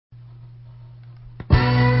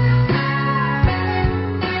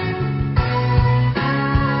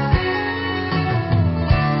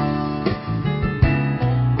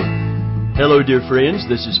Hello, dear friends.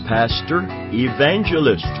 This is Pastor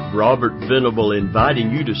Evangelist Robert Venable inviting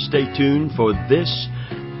you to stay tuned for this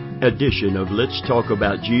edition of Let's Talk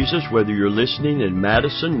About Jesus, whether you're listening in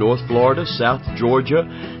Madison, North Florida, South Georgia,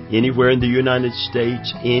 anywhere in the United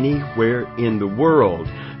States, anywhere in the world.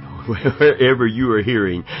 Wherever you are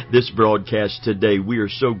hearing this broadcast today, we are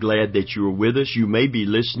so glad that you are with us. You may be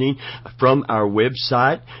listening from our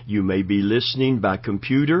website. You may be listening by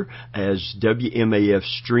computer as WMAF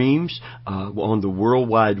streams on the World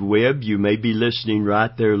Wide Web. You may be listening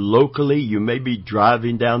right there locally. You may be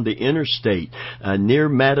driving down the interstate near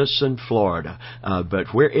Madison, Florida.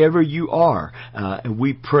 But wherever you are,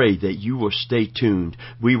 we pray that you will stay tuned.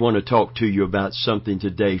 We want to talk to you about something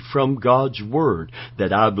today from God's Word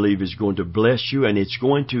that I believe is going to bless you, and it's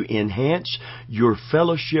going to enhance your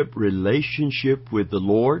fellowship relationship with the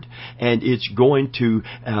Lord, and it's going to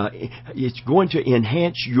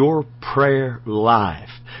enhance your prayer life.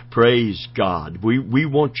 Praise God. We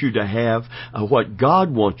want you to have what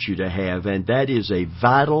God wants you to have, and that is a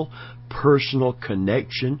vital personal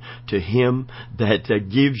connection to Him that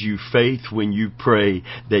gives you faith when you pray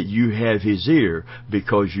that you have His ear,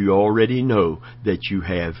 because you already know that you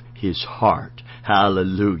have His heart.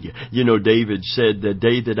 Hallelujah. You know, David said, "The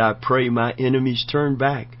day that I pray, my enemies turn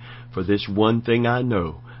back. For this one thing I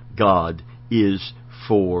know, God is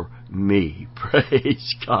for me."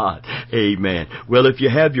 Praise God. Amen. Well, if you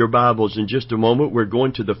have your Bibles, in just a moment, we're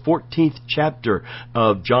going to the 14th chapter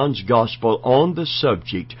of John's Gospel on the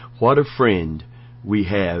subject, what a friend we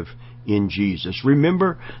have in Jesus.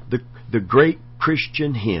 Remember the great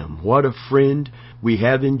Christian hymn, what a friend we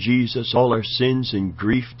have in Jesus, all our sins and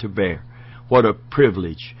grief to bear. What a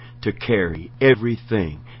privilege to carry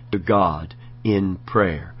everything to God in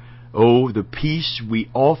prayer. Oh, the peace we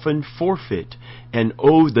often forfeit, and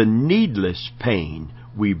oh, the needless pain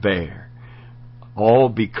we bear. All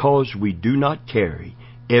because we do not carry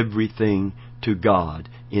everything to God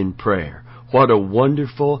in prayer. What a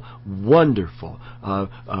wonderful, wonderful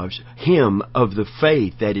hymn of the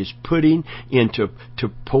faith that is putting into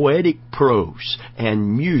poetic prose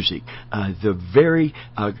and music the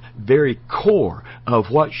very core of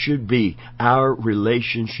what should be our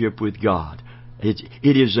relationship with God.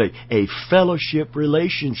 It is a fellowship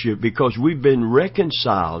relationship because we've been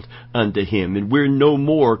reconciled unto Him, and we're no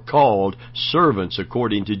more called servants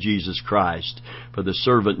according to Jesus Christ. For the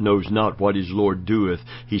servant knows not what his Lord doeth.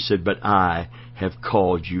 He said, "But I have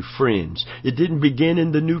called you friends." It didn't begin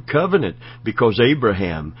in the New Covenant, because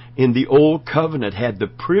Abraham in the Old Covenant had the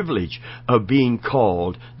privilege of being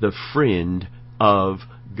called the friend of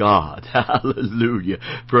God. Hallelujah.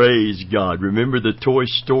 Praise God. Remember the Toy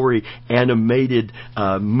Story animated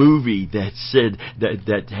movie that said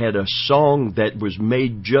that had a song that was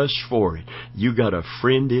made just for it. You got a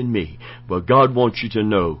friend in me. Well, God wants you to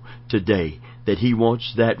know today that He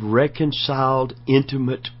wants that reconciled,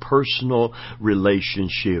 intimate, personal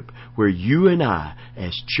relationship where you and I,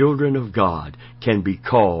 as children of God, can be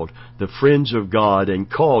called the friends of God and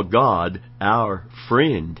call God our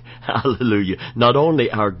friend. Hallelujah. Not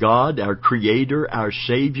only our God, our Creator, our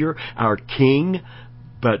Savior, our King,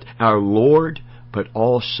 but our Lord, but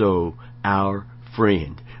also our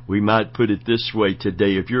friend. We might put it this way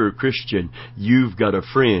today: if you're a Christian, you've got a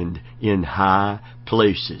friend in high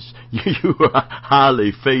places. You are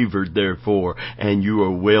highly favored, therefore, and you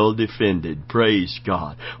are well defended. Praise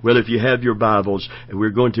God. Well, if you have your Bibles, we're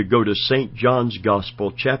going to go to St. John's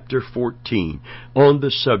Gospel, chapter 14, on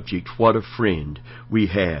the subject, what a friend we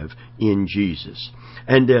have in Jesus.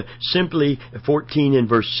 And simply 14 in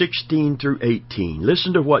verse 16 through 18.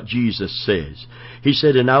 Listen to what Jesus says. He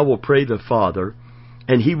said, "And I will pray the Father,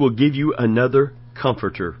 and He will give you another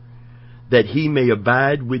Comforter, that He may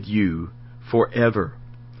abide with you forever,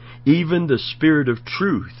 even the Spirit of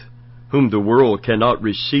truth, whom the world cannot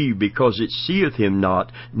receive, because it seeth Him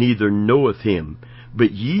not, neither knoweth Him.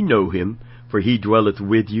 But ye know Him, for He dwelleth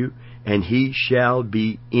with you, and He shall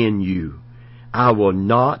be in you. I will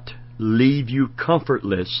not leave you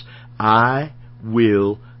comfortless. I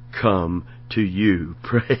will come to you."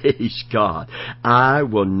 Praise God. I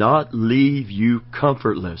will not leave you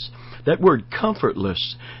comfortless. That word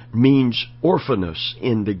comfortless means orphanos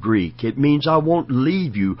in the Greek. It means I won't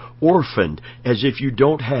leave you orphaned, as if you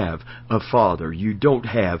don't have a father, you don't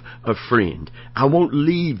have a friend. I won't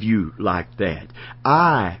leave you like that.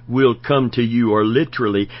 I will come to you, or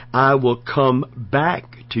literally, I will come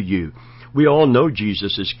back to you. We all know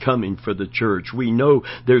Jesus is coming for the church. We know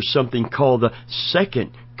there's something called the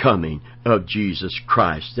second coming of Jesus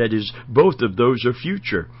Christ. That is, both of those are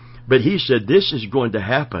future. But He said this is going to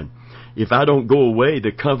happen. If I don't go away,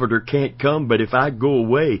 the Comforter can't come. But if I go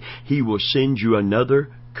away, He will send you another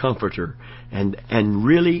Comforter. And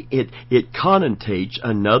really it connotates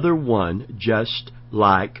another one just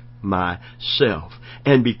like myself.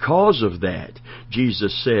 And because of that,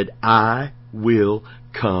 Jesus said, I will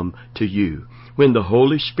come to you. When the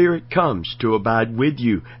Holy Spirit comes to abide with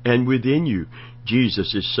you and within you,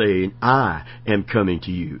 Jesus is saying, I am coming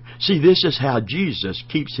to you. See, this is how Jesus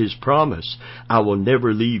keeps His promise. I will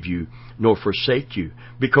never leave you nor forsake you.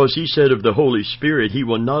 Because He said of the Holy Spirit, He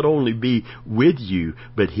will not only be with you,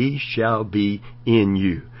 but He shall be in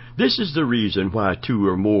you. This is the reason why two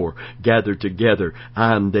or more gather together,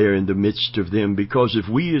 I am there in the midst of them. Because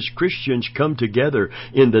if we as Christians come together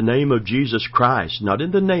in the name of Jesus Christ, not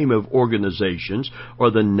in the name of organizations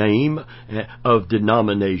or the name of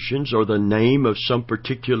denominations or the name of some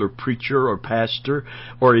particular preacher or pastor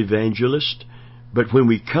or evangelist, but when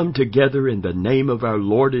we come together in the name of our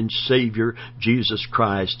Lord and Savior, Jesus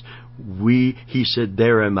Christ, He said,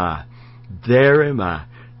 there am I. There am I.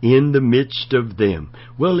 In the midst of them.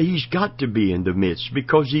 Well, He's got to be in the midst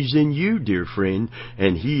because He's in you, dear friend,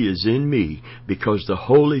 and He is in me because the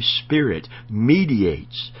Holy Spirit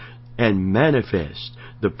mediates and manifests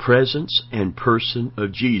the presence and person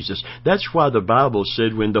of Jesus. That's why the Bible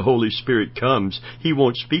said when the Holy Spirit comes, He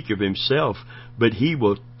won't speak of Himself, but He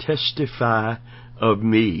will testify of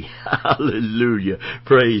me. Hallelujah.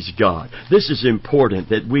 Praise God. This is important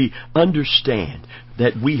that we understand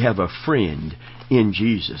that we have a friend in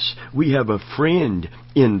Jesus. We have a friend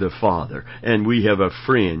in the Father, and we have a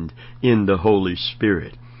friend in the Holy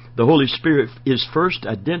Spirit. The Holy Spirit is first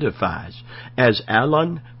identified as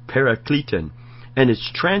Allon Parakleton, and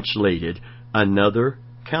it's translated another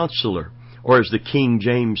counselor, or as the King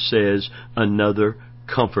James says, another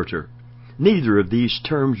comforter. Neither of these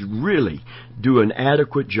terms really do an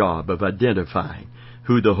adequate job of identifying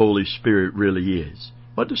who the Holy Spirit really is.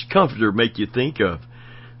 What does comforter make you think of?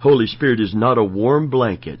 Holy Spirit is not a warm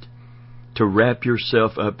blanket to wrap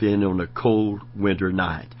yourself up in on a cold winter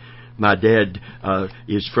night. My dad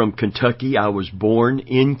is from Kentucky. I was born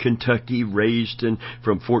in Kentucky, raised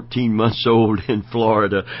from 14 months old in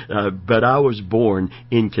Florida, but I was born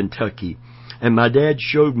in Kentucky. And my dad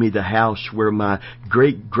showed me the house where my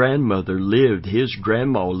great-grandmother lived. His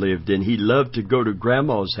grandma lived, and he loved to go to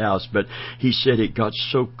Grandma's house, but he said it got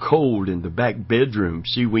so cold in the back bedroom.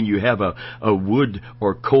 See, when you have a wood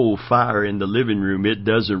or coal fire in the living room, it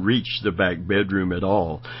doesn't reach the back bedroom at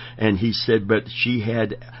all. And he said, but she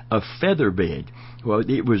had a feather bed. Well,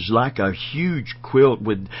 it was like a huge quilt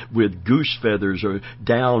with goose feathers or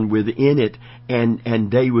down within it,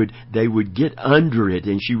 and they would get under it,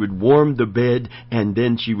 and she would warm the bed, and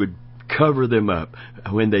then she would cover them up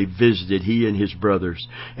when they visited, he and his brothers.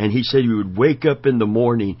 And he said he would wake up in the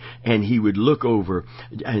morning and he would look over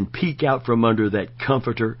and peek out from under that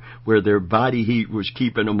comforter where their body heat was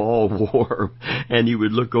keeping them all warm. And he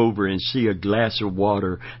would look over and see a glass of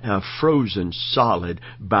water frozen solid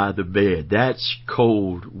by the bed. That's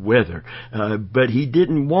cold weather. But he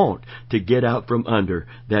didn't want to get out from under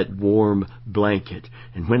that warm blanket.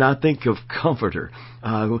 And when I think of comforter,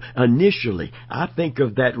 initially I think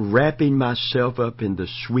of that wrapping myself up in the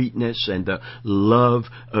sweetness and the love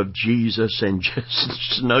of Jesus and just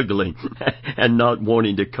snuggling and not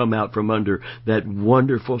wanting to come out from under that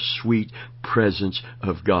wonderful, sweet presence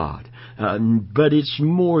of God. But it's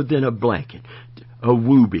more than a blanket, a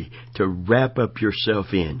whoopee to wrap up yourself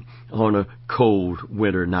in on a cold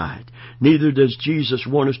winter night. Neither does Jesus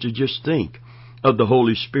want us to just think of the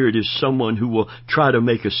Holy Spirit as someone who will try to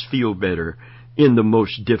make us feel better in the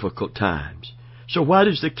most difficult times. So why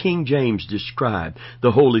does the King James describe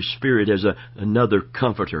the Holy Spirit as another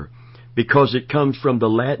comforter? Because it comes from the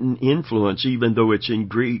Latin influence, even though it's in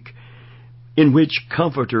Greek, in which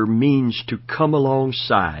comforter means to come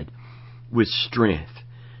alongside with strength.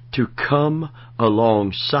 To come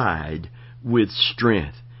alongside with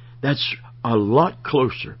strength. That's a lot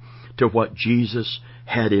closer to what Jesus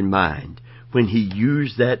had in mind when He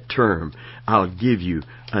used that term, I'll give you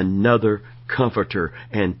another comforter,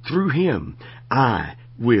 and through Him I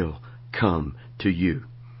will come to you.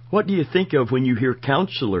 What do you think of when you hear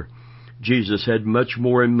counselor? Jesus had much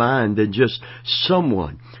more in mind than just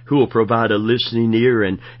someone who will provide a listening ear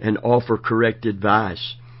and offer correct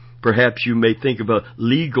advice. Perhaps you may think of a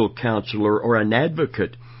legal counselor or an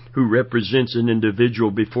advocate who represents an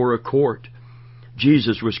individual before a court.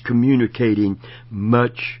 Jesus was communicating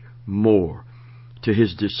much more to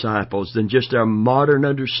His disciples than just our modern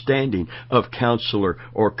understanding of counselor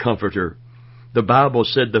or comforter. The Bible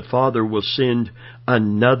said the Father will send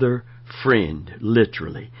another friend,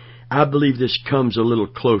 literally. I believe this comes a little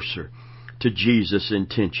closer to Jesus'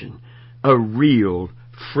 intention. A real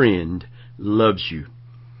friend loves you.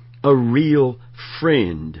 A real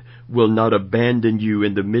friend will not abandon you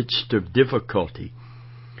in the midst of difficulty.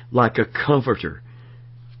 Like a comforter,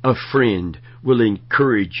 a friend will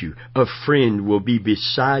encourage you. A friend will be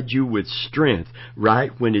beside you with strength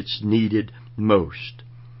right when it's needed most.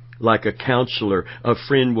 Like a counselor, a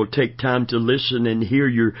friend will take time to listen and hear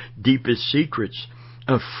your deepest secrets.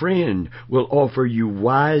 A friend will offer you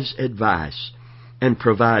wise advice and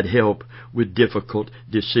provide help with difficult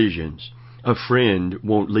decisions. A friend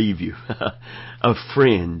won't leave you. A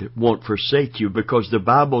friend won't forsake you, because the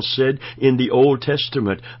Bible said in the Old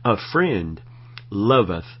Testament, a friend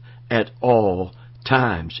loveth at all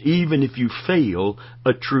times. Even if you fail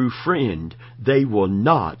a true friend, they will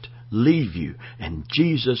not leave you. And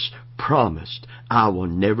Jesus promised, I will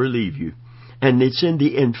never leave you. And it's in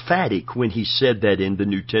the emphatic when he said that in the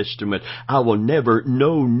New Testament, I will never,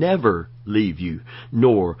 no, never leave you,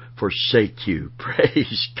 nor forsake you.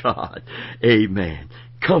 Praise God. Amen.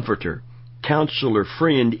 Comforter, counselor,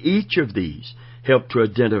 friend, each of these help to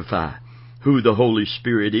identify who the Holy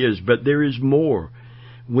Spirit is. But there is more.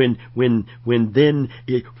 Who then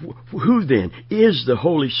is the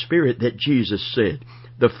Holy Spirit that Jesus said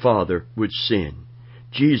the Father would send?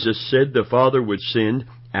 Jesus said the Father would send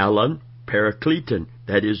Allen Parakleton.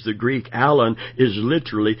 That is the Greek. Allen is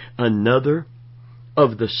literally another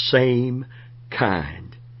of the same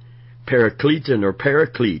kind. Parakleton or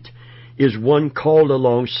Paraclete is one called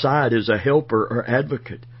alongside as a helper or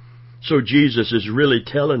advocate. So Jesus is really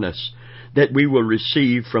telling us that we will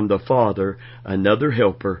receive from the Father another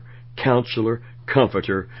helper, counselor,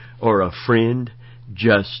 comforter, or a friend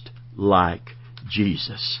just like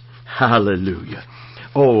Jesus. Hallelujah.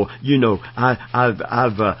 Oh, you know, I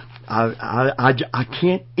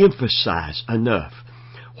can't emphasize enough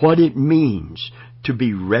what it means to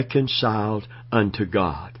be reconciled unto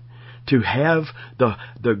God. To have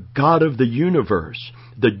the God of the universe,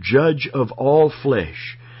 the judge of all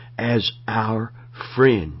flesh, as our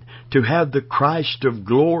friend. To have the Christ of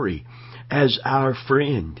glory as our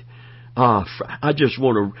friend. I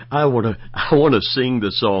want to sing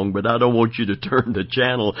the song, but I don't want you to turn the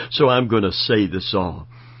channel, so I'm going to say the song.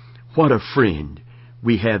 What a friend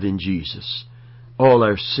we have in Jesus. All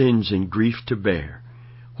our sins and grief to bear.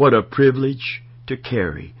 What a privilege to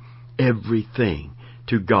carry everything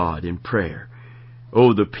to God in prayer.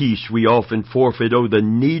 Oh, the peace we often forfeit. Oh, the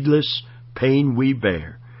needless pain we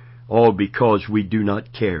bear. All because we do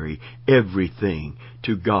not carry everything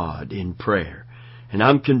to God in prayer. And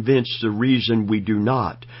I'm convinced the reason we do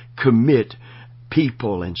not commit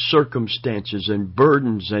people and circumstances and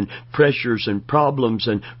burdens and pressures and problems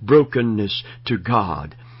and brokenness to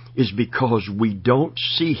God is because we don't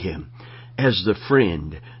see Him as the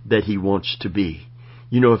friend that He wants to be.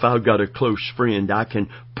 You know, if I've got a close friend, I can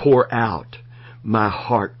pour out my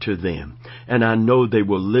heart to them, and I know they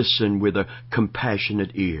will listen with a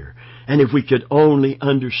compassionate ear. And if we could only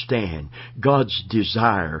understand God's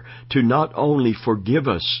desire to not only forgive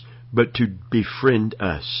us, but to befriend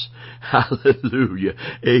us. Hallelujah.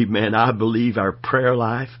 Amen. I believe our prayer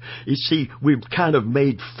life, you see, we've kind of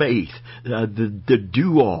made faith the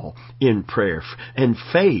do-all in prayer. And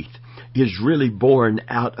faith is really born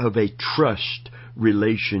out of a trust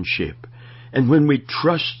relationship. And when we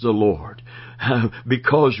trust the Lord,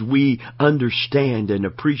 because we understand and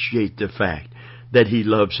appreciate the fact that He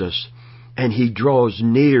loves us and He draws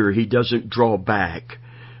near, He doesn't draw back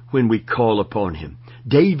when we call upon Him.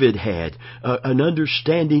 David had an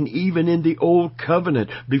understanding even in the Old Covenant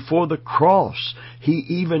before the cross. He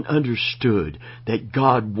even understood that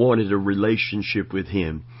God wanted a relationship with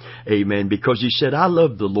him. Amen. Because he said, I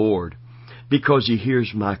love the Lord because He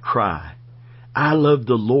hears my cry. I love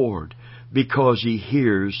the Lord because He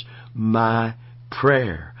hears my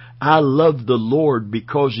prayer. I love the Lord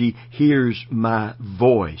because He hears my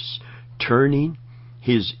voice, turning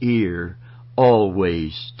His ear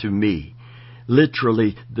always to me.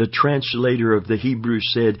 Literally, the translator of the Hebrew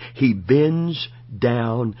said, He bends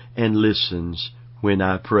down and listens when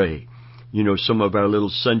I pray. You know, some of our little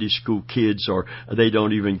Sunday school kids they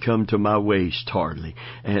don't even come to my waist hardly.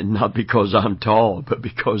 And not because I'm tall, but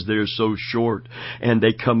because they're so short. And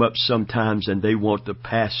they come up sometimes and they want the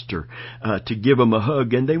pastor to give them a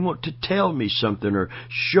hug, and they want to tell me something or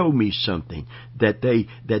show me something that they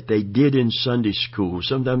did in Sunday school.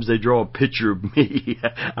 Sometimes they draw a picture of me.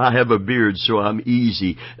 I have a beard, so I'm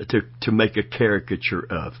easy to make a caricature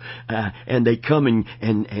of. And they come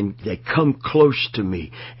and they come close to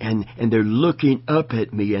me, and they're looking up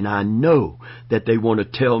at me, and I know that they want to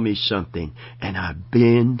tell me something, and I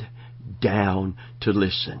bend down to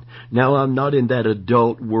listen. Now, I'm not in that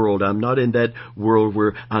adult world. I'm not in that world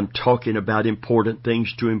where I'm talking about important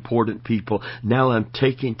things to important people. Now I'm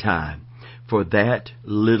taking time for that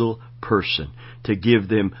little person to give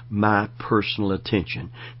them my personal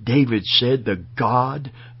attention. David said, the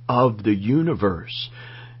God of the universe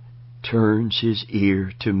turns his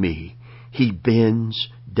ear to me. He bends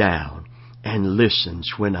down and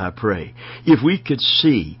listens when I pray. If we could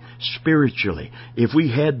see spiritually, if we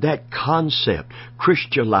had that concept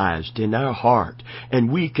crystallized in our heart,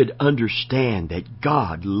 and we could understand that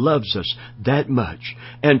God loves us that much,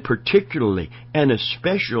 and particularly and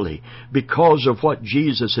especially because of what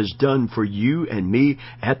Jesus has done for you and me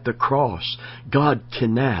at the cross, God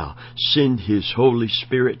can now send His Holy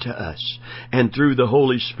Spirit to us. And through the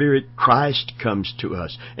Holy Spirit, Christ comes to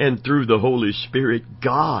us. And through the Holy Spirit,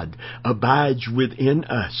 God abides within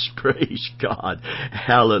us. Praise God.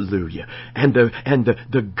 Hallelujah. And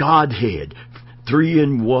the Godhead, 3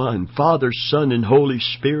 in 1, Father, Son, and Holy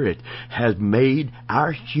Spirit, has made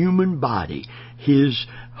our human body His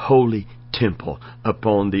holy temple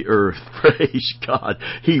upon the earth. Praise God.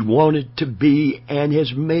 He wanted to be and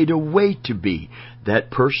has made a way to be that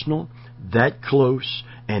personal, that close,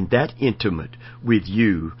 and that intimate with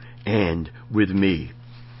you and with me.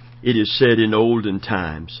 It is said in olden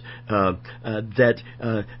times that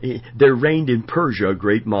there reigned in Persia a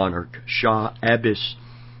great monarch, Shah Abbas,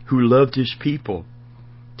 who loved his people.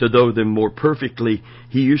 To know them more perfectly,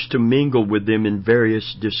 he used to mingle with them in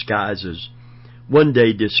various disguises. One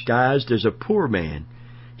day, disguised as a poor man,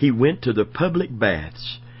 he went to the public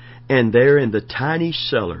baths, and there in the tiny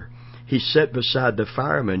cellar he sat beside the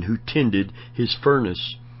fireman who tended his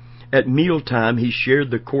furnace. At mealtime he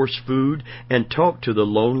shared the coarse food and talked to the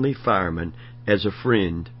lonely fireman as a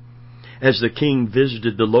friend. As the king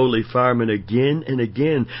visited the lowly fireman again and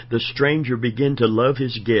again, the stranger began to love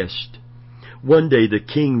his guest. One day the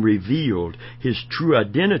king revealed his true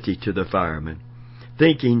identity to the fireman,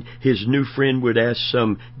 thinking his new friend would ask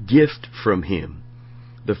some gift from him.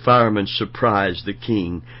 The fireman surprised the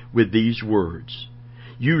king with these words,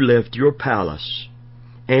 "You left your palace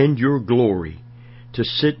and your glory to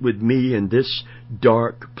sit with me in this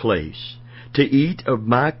dark place, to eat of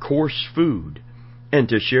my coarse food, and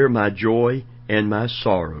to share my joy and my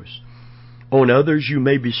sorrows. On others you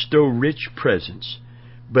may bestow rich presents,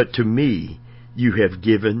 but to me you have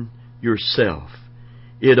given yourself.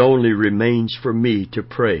 It only remains for me to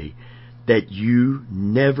pray that you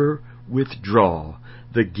never withdraw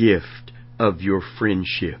the gift of your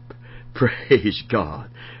friendship." Praise God.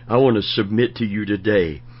 I want to submit to you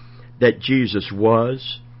today that Jesus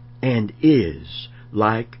was and is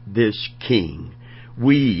like this king.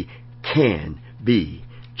 We can be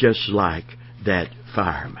just like that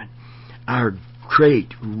fireman. Our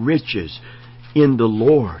great riches in the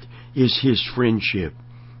Lord is His friendship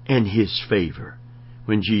and His favor.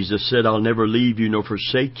 When Jesus said, "I'll never leave you nor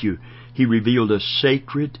forsake you," He revealed a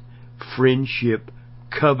sacred friendship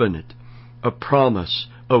covenant, a promise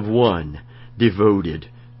of one devoted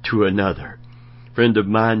to another. Friend of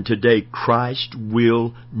mine, today Christ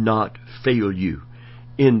will not fail you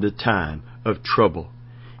in the time of trouble.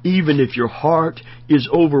 Even if your heart is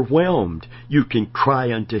overwhelmed, you can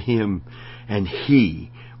cry unto Him and He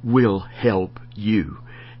will help you.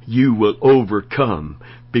 You will overcome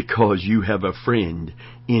because you have a friend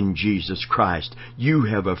in Jesus Christ. You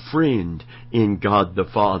have a friend in God the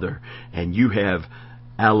Father, and you have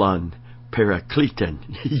Alon Parakleton.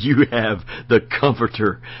 You have the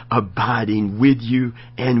Comforter abiding with you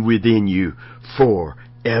and within you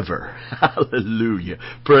forever. Hallelujah.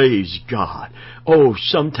 Praise God. Oh,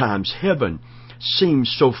 sometimes heaven seems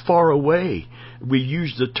so far away. We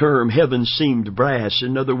use the term heaven seemed brass.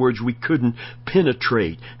 In other words, we couldn't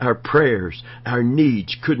penetrate our prayers. Our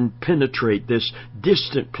needs couldn't penetrate this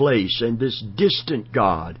distant place and this distant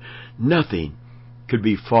God. Nothing could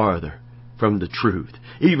be farther from the truth.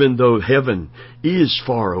 Even though heaven is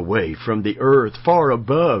far away from the earth, far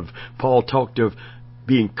above, Paul talked of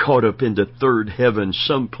being caught up in the third heaven,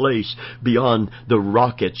 someplace beyond the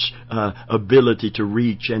rocket's ability to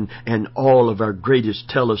reach, and all of our greatest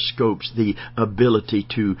telescopes, the ability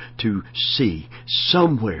to see.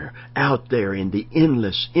 Somewhere out there in the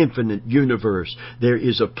endless, infinite universe, there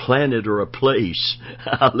is a planet or a place.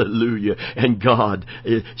 Hallelujah. And God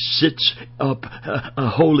sits up a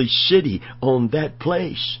holy city on that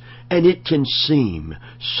place. And it can seem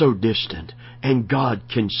so distant, and God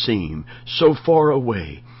can seem so far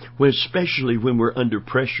away, especially when we're under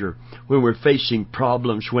pressure, when we're facing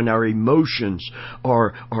problems, when our emotions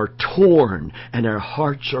are torn and our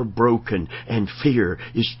hearts are broken and fear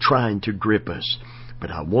is trying to grip us. But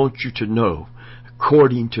I want you to know,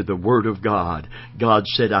 according to the Word of God. God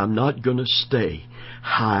said, I'm not going to stay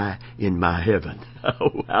high in my heaven.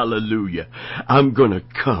 Oh, hallelujah. I'm going to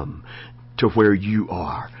come to where you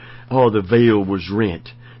are. Oh, the veil was rent,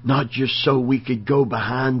 not just so we could go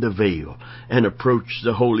behind the veil and approach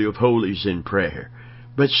the Holy of Holies in prayer,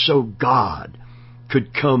 but so God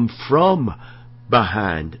could come from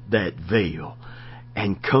behind that veil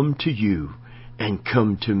and come to you and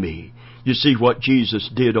come to me. You see, what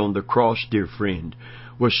Jesus did on the cross, dear friend,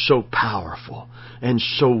 was so powerful and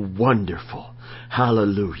so wonderful.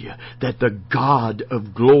 Hallelujah. That the God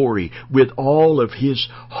of glory, with all of His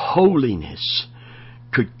holiness,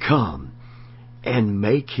 could come and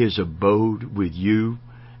make His abode with you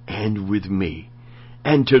and with me.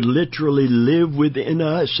 And to literally live within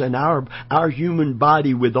us, and our human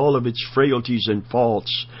body with all of its frailties and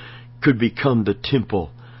faults could become the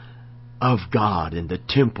temple of God and the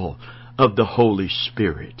temple of the Holy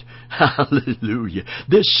Spirit. Hallelujah.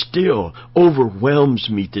 This still overwhelms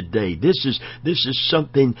me today. This is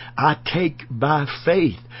something I take by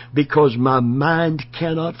faith because my mind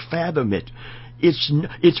cannot fathom it.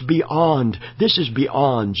 It's beyond, this is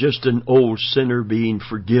beyond just an old sinner being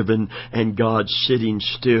forgiven and God sitting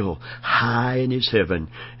still high in His heaven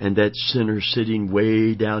and that sinner sitting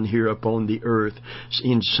way down here upon the earth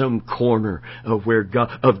in some corner of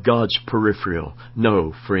of God's peripheral.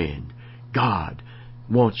 No, friend. God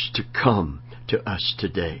wants to come to us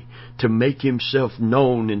today, to make Himself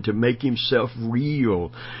known and to make Himself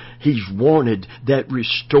real. He's wanted that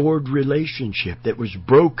restored relationship that was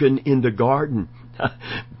broken in the garden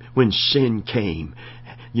when sin came.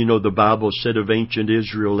 You know, the Bible said of ancient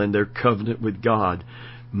Israel and their covenant with God,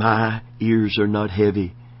 my ears are not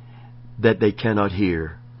heavy that they cannot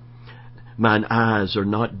hear. Mine eyes are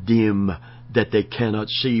not dim that they cannot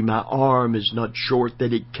see. My arm is not short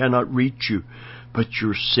that it cannot reach you. But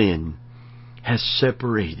your sin has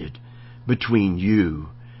separated between you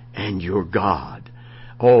and your God.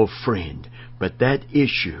 Oh, friend, but that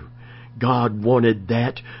issue, God wanted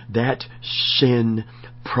that sin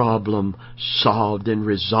problem solved and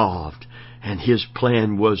resolved. And His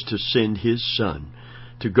plan was to send His Son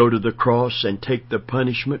to go to the cross and take the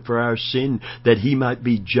punishment for our sin, that He might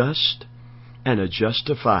be just and a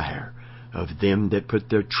justifier of them that put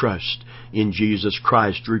their trust in Jesus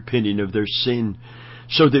Christ, repenting of their sin,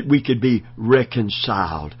 so that we could be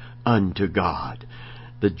reconciled unto God.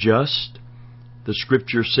 The just, the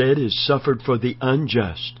Scripture said, is suffered for the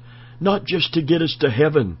unjust, not just to get us to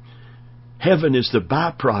heaven. Heaven is the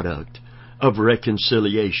byproduct of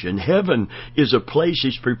reconciliation. Heaven is a place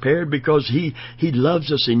He's prepared because He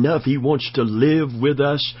loves us enough. He wants to live with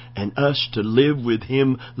us and us to live with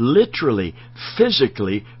Him literally,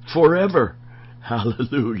 physically, forever.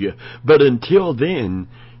 Hallelujah. But until then,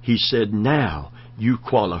 He said, now you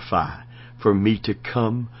qualify for me to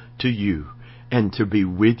come to you and to be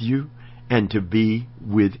with you and to be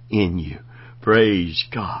within you. Praise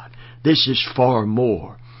God. This is far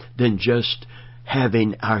more than just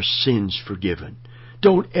having our sins forgiven.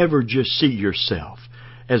 Don't ever just see yourself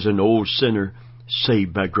as an old sinner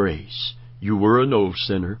saved by grace. You were an old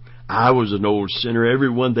sinner. I was an old sinner.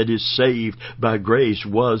 Everyone that is saved by grace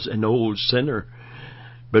was an old sinner.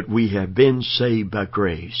 But we have been saved by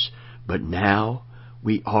grace. But now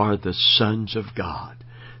we are the sons of God,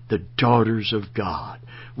 the daughters of God.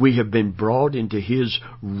 We have been brought into His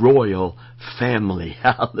royal family.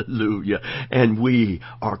 Hallelujah. And we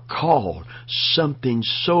are called something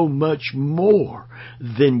so much more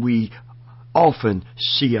than we often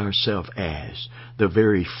see ourselves as. The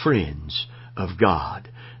very friends of God.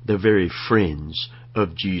 The very friends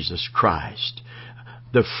of Jesus Christ.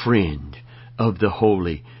 The friend of the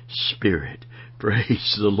Holy Spirit.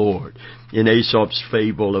 Praise the Lord. In Aesop's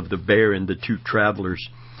fable of the bear and the two travelers,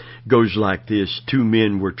 goes like this. Two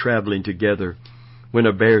men were traveling together when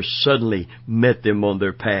a bear suddenly met them on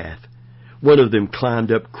their path. One of them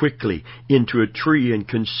climbed up quickly into a tree and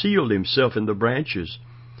concealed himself in the branches.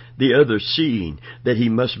 The other, seeing that he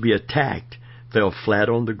must be attacked, fell flat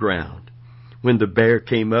on the ground. When the bear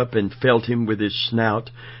came up and felt him with his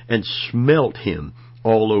snout and smelt him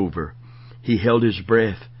all over, he held his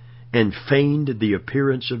breath and feigned the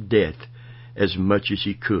appearance of death as much as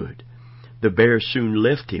he could. The bear soon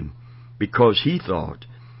left him because he thought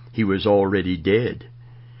he was already dead.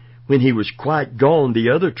 When he was quite gone, the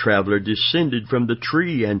other traveler descended from the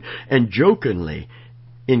tree and jokingly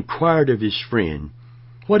inquired of his friend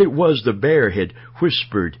what it was the bear had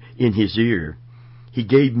whispered in his ear. He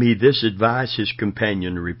gave me this advice, his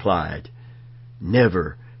companion replied.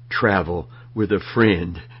 Never travel with a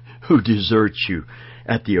friend who deserts you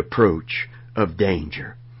at the approach of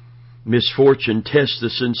danger. Misfortune tests the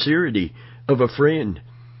sincerity of a friend,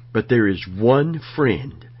 but there is one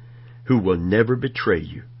friend who will never betray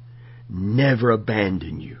you, never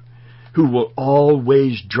abandon you, who will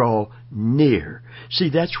always draw near. See,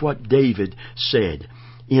 that's what David said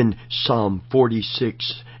in Psalm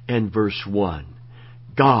 46 and verse 1.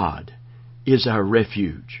 God is our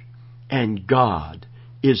refuge, and God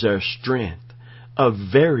is our strength, a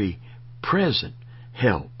very present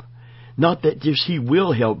help. Not that just He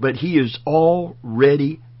will help, but He is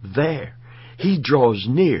already there. He draws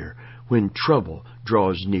near when trouble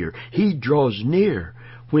draws near. He draws near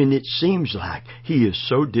when it seems like He is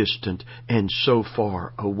so distant and so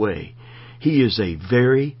far away. He is a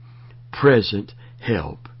very present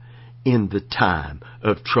help in the time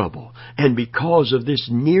of trouble. And because of this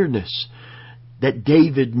nearness, that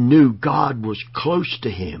David knew God was close to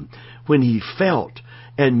him when he felt,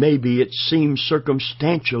 and maybe it seemed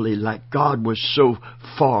circumstantially, like God was so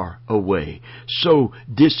far away, so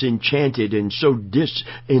disenchanted and so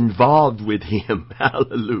disinvolved with him.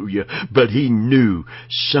 Hallelujah. But he knew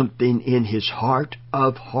something in his heart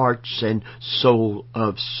of hearts and soul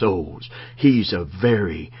of souls. He's a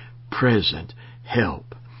very present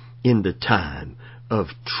help in the time of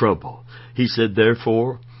trouble. He said,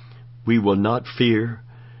 therefore, we will not fear,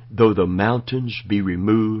 though the mountains be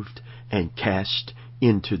removed and cast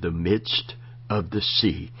into the midst of the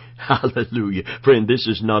sea. Hallelujah. Friend, this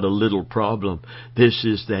is not a little problem. This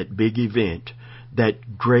is that big event,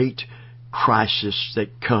 that great crisis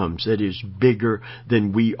that comes, that is bigger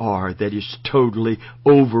than we are, that is totally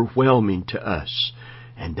overwhelming to us.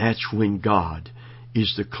 And that's when God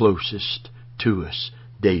is the closest to us,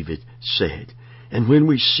 David said. And when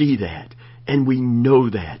we see that, and we know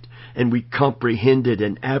that, and we comprehend it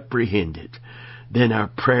and apprehend it, then our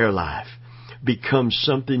prayer life becomes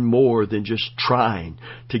something more than just trying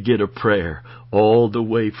to get a prayer all the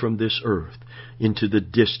way from this earth into the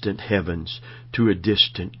distant heavens to a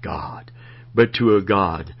distant God, but to a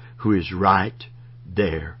God who is right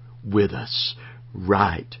there with us,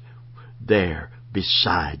 right there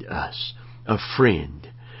beside us, a friend.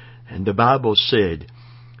 And the Bible said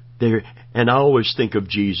there, and I always think of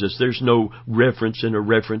Jesus. There's no reference in a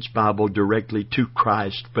reference Bible directly to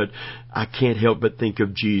Christ, but I can't help but think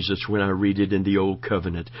of Jesus when I read it in the Old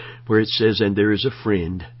Covenant, where it says, and there is a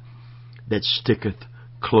friend that sticketh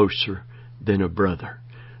closer than a brother.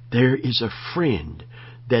 There is a friend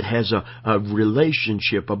that has a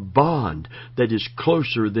relationship, a bond that is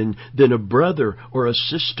closer than a brother or a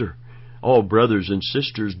sister. All brothers and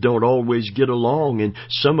sisters don't always get along, and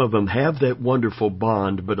some of them have that wonderful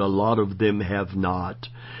bond, but a lot of them have not.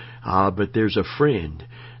 But there's a friend.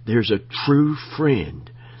 There's a true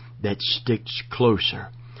friend that sticks closer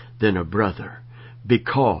than a brother,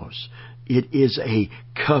 because it is a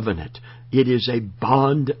covenant. It is a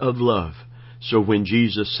bond of love. So when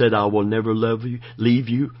Jesus said, I will never leave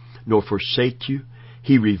you, nor forsake you,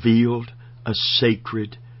 He revealed a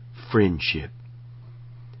sacred friendship.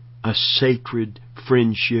 A sacred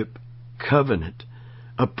friendship covenant,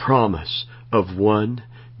 a promise of one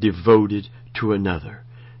devoted to another.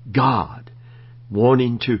 God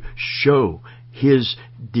wanting to show His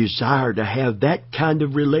desire to have that kind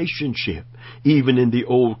of relationship, even in the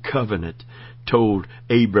Old Covenant, told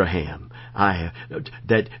Abraham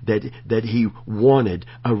that He wanted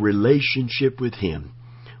a relationship with Him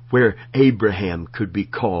where Abraham could be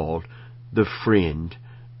called the friend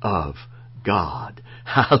of God.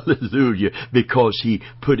 Hallelujah. Because he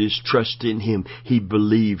put his trust in Him. He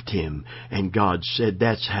believed Him. And God said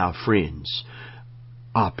that's how friends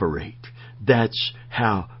operate. That's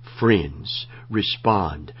how friends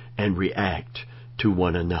respond and react to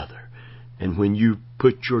one another. And when you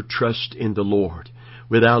put your trust in the Lord,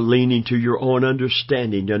 without leaning to your own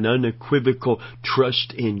understanding, an unequivocal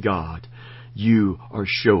trust in God, you are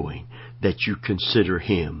showing that you consider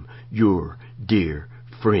Him your dear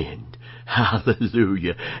friend.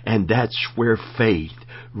 Hallelujah. And that's where faith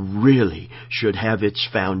really should have its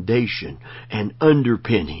foundation and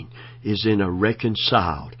underpinning, is in a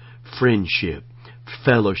reconciled friendship,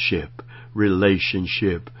 fellowship,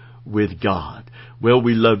 relationship with God. Well,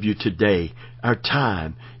 we love you today. Our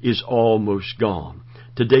time is almost gone.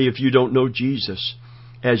 Today, if you don't know Jesus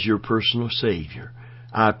as your personal Savior,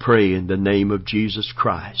 I pray in the name of Jesus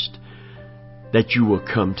Christ that you will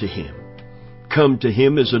come to Him. Come to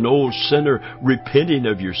Him as an old sinner repenting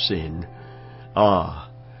of your sin.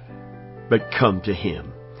 But come to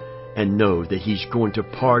Him and know that He's going to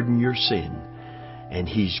pardon your sin, and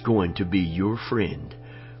He's going to be your friend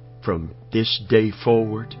from this day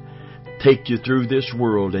forward, take you through this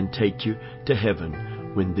world and take you to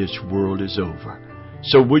heaven when this world is over.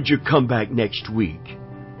 So would you come back next week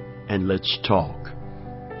and let's talk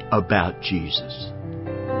about Jesus.